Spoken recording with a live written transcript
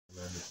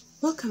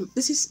Welcome.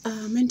 This is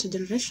Mentor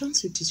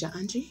Generations with Teacher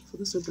Angie. For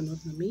those who do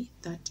not know me,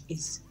 that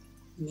is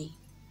me.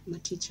 I'm a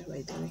teacher,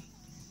 by the way.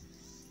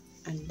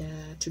 And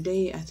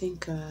today, I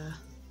think I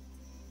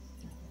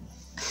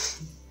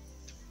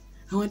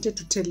wanted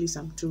to tell you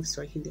some two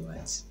Swahili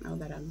words now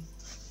that I'm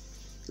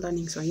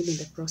learning Swahili in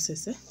the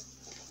process.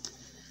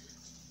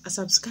 A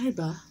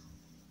subscriber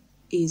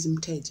is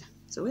mteja.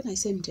 So when I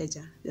say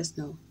mteja, just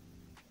know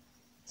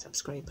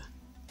subscriber.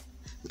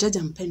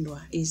 Mteja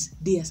mpendwa is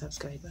dear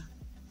subscriber.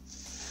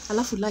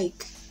 Alafu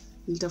like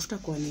nitafuta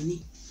kwa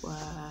nini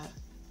kwa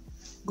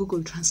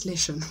Google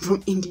translation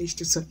from English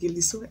to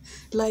Swahili. So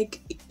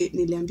like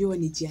niliambiwa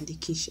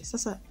nijiandikishe.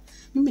 Sasa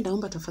mimi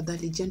naomba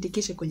tafadhali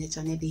jiandikishe kwenye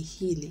chaneli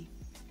hili.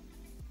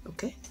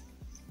 Okay?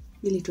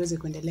 Ili tuweze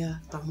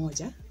kuendelea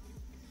pamoja.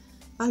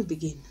 I'll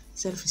begin.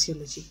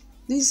 Self-physiology.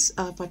 This is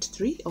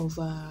part 3 of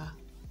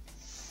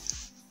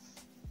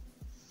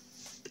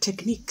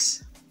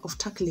techniques of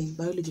tackling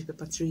biology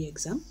paper 3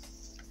 exam.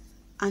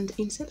 And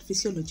in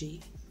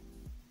self-physiology,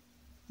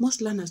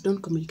 most learners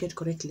don't communicate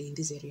correctly in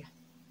this area.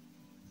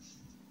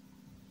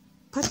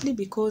 Partly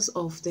because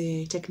of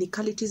the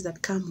technicalities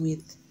that come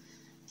with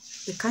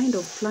the kind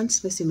of plant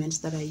specimens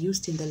that are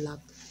used in the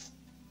lab.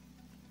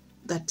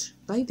 That,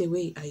 by the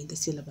way, are in the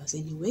syllabus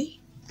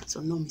anyway,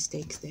 so no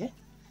mistakes there.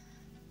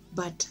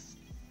 But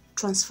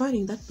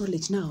transferring that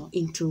knowledge now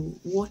into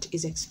what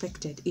is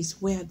expected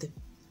is where there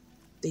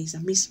is a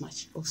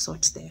mismatch of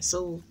sorts there.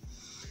 So,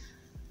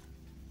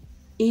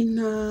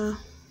 in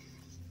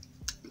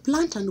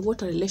plant and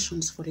water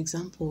relations, for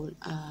example,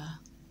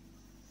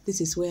 this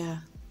is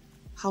where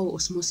how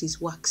osmosis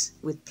works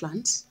with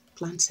plant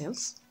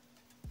cells.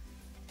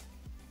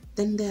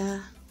 Then there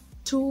are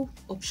two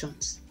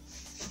options.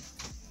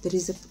 There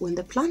is when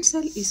the plant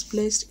cell is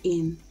placed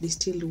in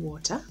distilled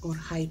water or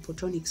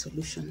hypotonic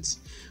solutions,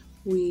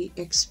 we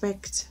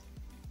expect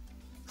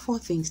 4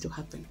 things to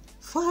happen.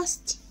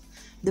 First,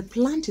 the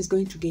plant is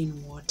going to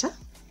gain water.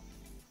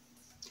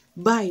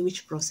 By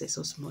which process?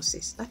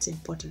 Osmosis. That's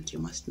important. You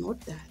must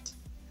note that.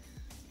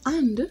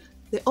 And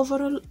the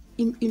overall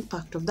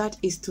impact of that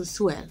is to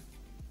swell.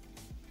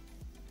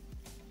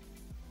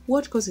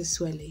 What causes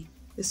swelling?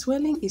 The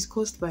swelling is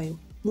caused by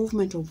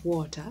movement of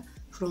water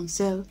from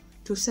cell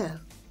to cell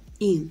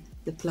in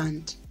the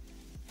plant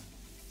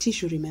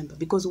tissue, remember,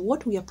 because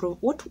what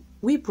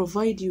we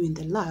provide you in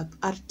the lab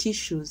are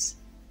tissues,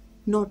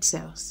 not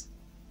cells.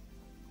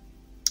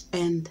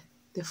 And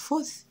the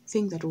fourth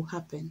thing that will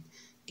happen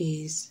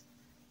is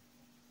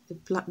the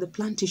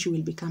plant tissue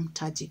will become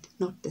turgid,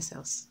 not the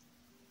cells.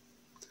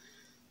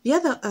 The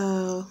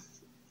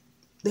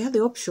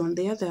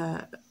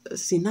other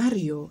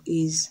scenario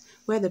is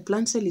where the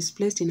plant cell is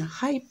placed in a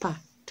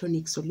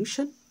hypertonic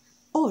solution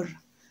or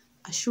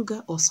a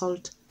sugar or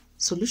salt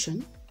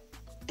solution,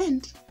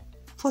 and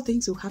 4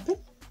 things will happen,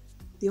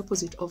 the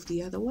opposite of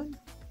the other one.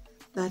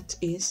 That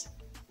is,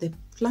 the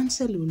plant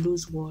cell will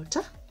lose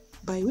water,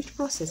 by which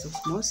process?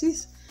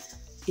 Osmosis.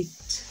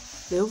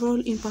 The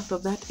overall impact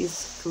of that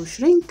is to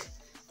shrink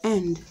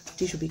and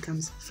tissue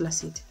becomes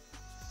flaccid.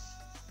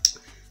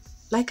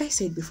 Like I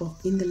said before,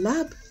 in the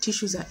lab,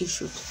 tissues are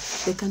issued.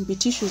 They can be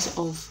tissues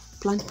of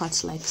plant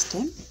parts like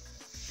stem,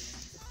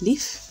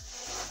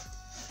 leaf,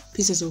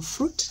 pieces of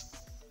fruit,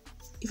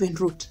 even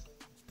root.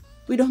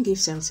 We don't give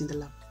cells in the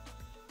lab.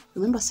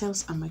 Remember,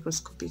 cells are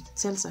microscopic.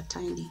 Cells are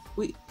tiny.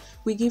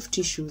 We give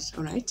tissues,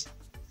 all right?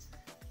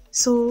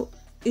 So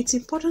it's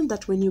important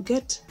that when you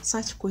get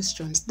such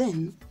questions,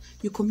 then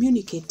you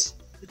communicate.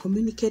 You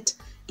communicate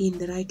in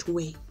the right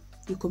way.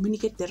 You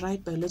communicate the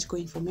right biological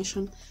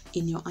information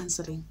in your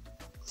answering.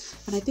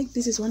 And I think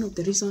this is one of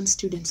the reasons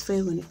students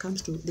fail when it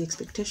comes to the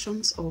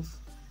expectations of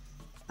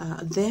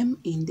them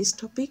in this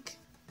topic,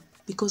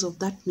 because of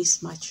that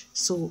mismatch.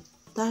 So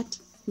that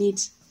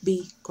needs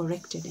be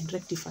corrected and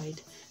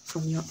rectified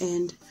from your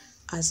end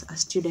as a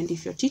student.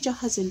 If your teacher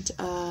hasn't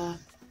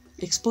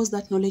exposed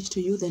that knowledge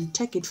to you, then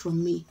take it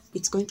from me.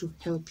 It's going to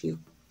help you.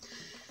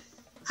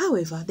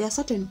 However, there are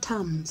certain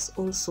terms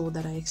also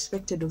that are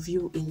expected of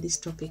you in this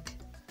topic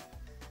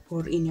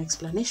or in your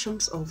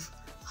explanations of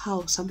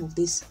how some of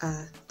these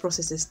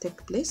processes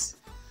take place.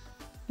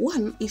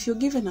 One, if you're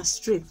given a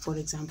strip, for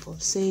example,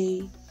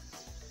 say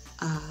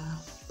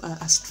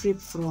a strip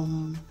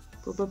from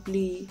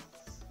probably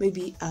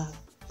maybe a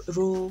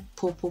raw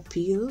pawpaw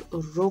peel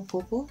or raw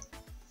pawpaw,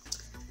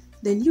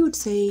 then you would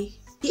say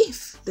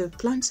if the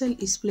plant cell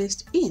is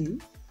placed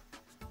in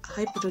a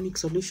hypotonic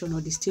solution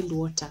or distilled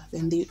water,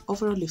 then the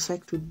overall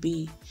effect would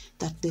be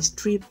that the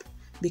strip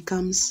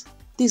becomes,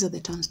 these are the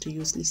terms to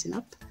use, listen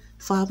up,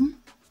 firm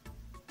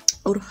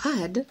or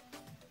hard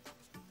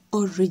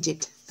or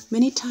rigid.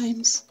 Many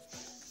times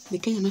the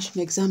Kenya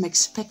National Exam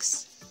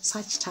expects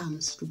such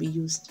terms to be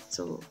used.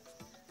 So,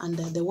 and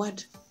the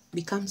word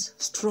becomes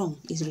strong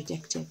is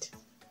rejected.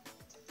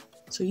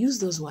 So use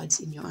those words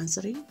in your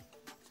answering.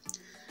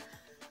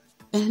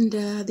 And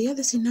the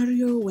other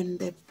scenario, when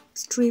the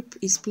strip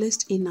is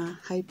placed in a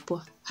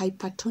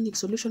hypertonic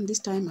solution, this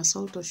time a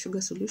salt or sugar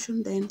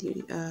solution, then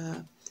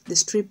the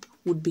strip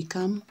would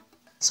become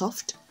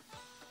soft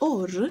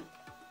or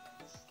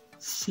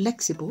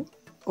flexible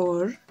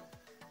or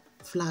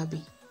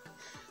flabby.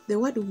 The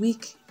word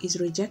weak is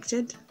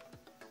rejected.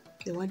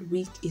 The word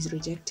weak is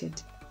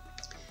rejected.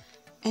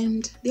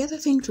 And the other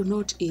thing to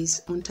note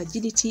is on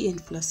turgidity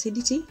and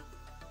flaccidity,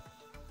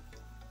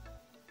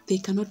 they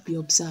cannot be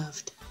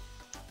observed.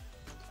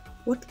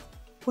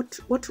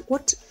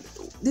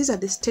 These are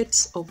the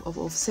states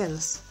of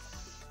cells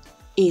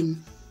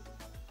in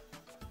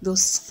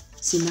those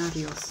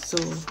scenarios. So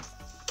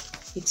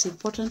it's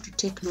important to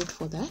take note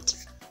for that,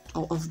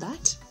 or of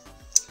that.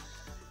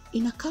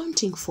 In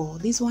accounting for,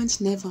 these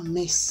ones never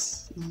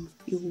miss.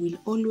 You will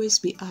always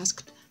be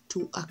asked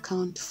to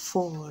account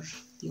for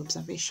the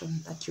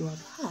observation that you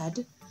have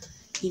had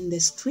in the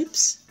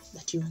strips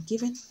that you are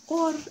given,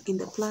 or in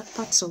the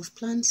parts of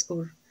plants,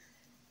 or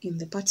in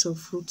the parts of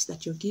fruits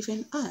that you're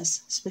given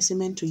as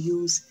specimen to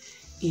use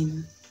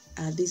in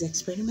these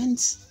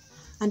experiments.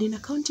 And in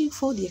accounting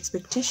for, the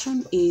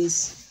expectation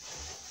is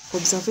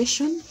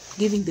observation,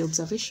 giving the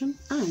observation,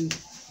 and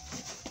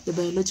the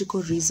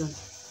biological reason.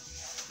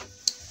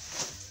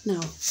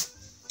 Now,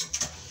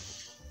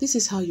 this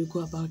is how you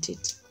go about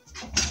it.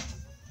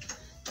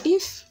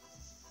 If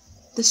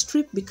the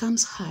strip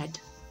becomes hard,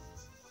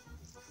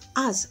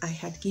 as I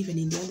had given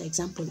in the other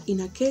example, in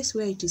a case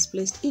where it is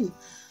placed in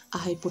a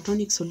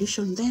hypotonic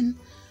solution, then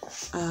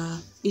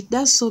it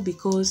does so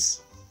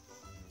because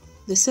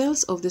the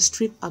cells of the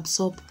strip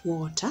absorb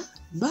water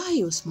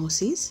by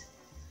osmosis,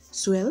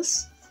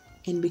 swells,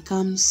 and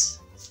becomes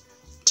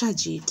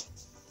turgid.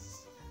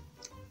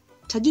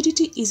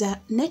 Turgidity is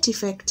a net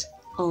effect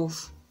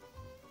of,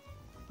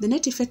 the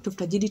net effect of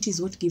turgidity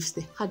is what gives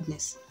the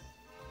hardness.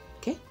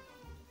 Okay?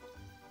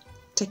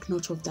 Take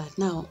note of that.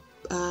 Now,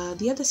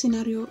 the other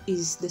scenario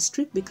is the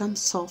strip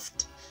becomes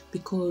soft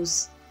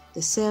because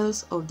the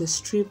cells of the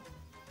strip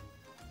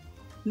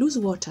lose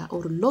water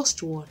or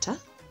lost water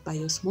by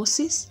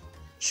osmosis,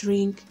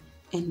 shrink,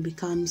 and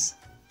becomes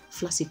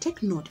flaccid.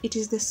 Take note, it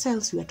is the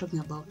cells we are talking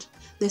about.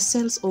 The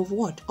cells of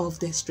what? Of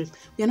the strip.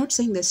 We are not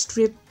saying the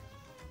strip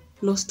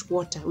lost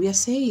water. We are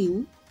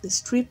saying the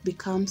strip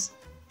becomes,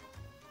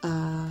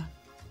 the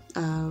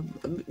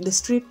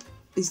strip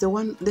is the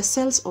one, the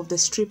cells of the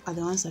strip are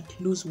the ones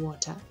that lose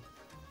water,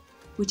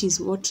 which is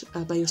what,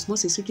 by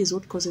osmosis, which is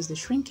what causes the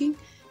shrinking,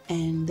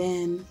 and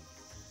then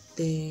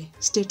the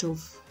state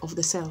of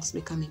the cells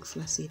becoming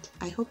flaccid.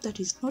 I hope that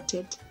is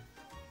noted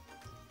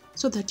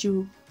so that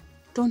you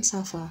don't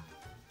suffer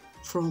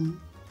from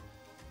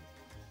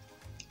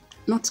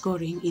not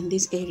scoring in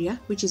this area,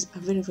 which is a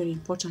very, very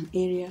important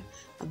area,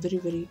 a very,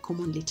 very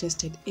commonly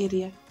tested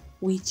area,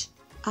 which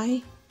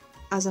I,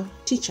 as a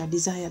teacher,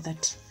 desire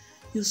that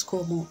you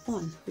score more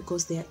on,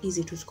 because they are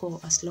easy to score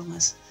as long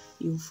as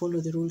you follow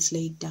the rules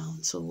laid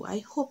down. So I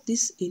hope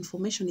this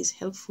information is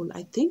helpful.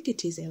 I think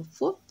it is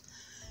helpful.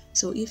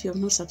 So if you have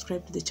not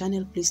subscribed to the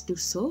channel, please do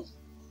so.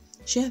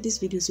 Share these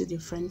videos with your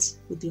friends,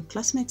 with your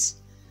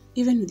classmates,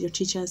 even with your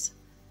teachers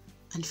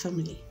and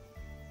family.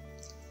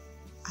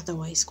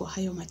 Otherwise, kwa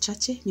hayo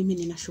machache, mimi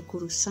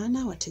ninashukuru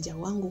sana wateja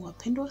wangu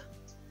wapendwa.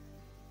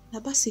 Na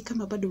basi,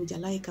 kama bado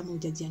hujalike, kama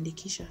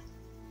hujajiandikisha,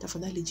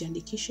 tafadhali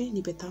jiandikishe,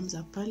 nipe thumbs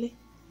up pale,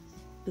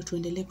 ndio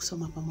tuendelee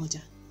kusoma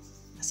pamoja.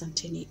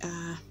 Asanteni.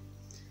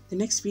 The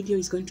next video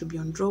is going to be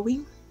on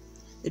drawing,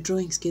 the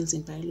drawing skills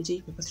in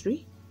biology, paper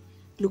 3.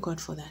 Look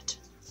out for that.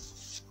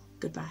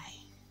 Goodbye.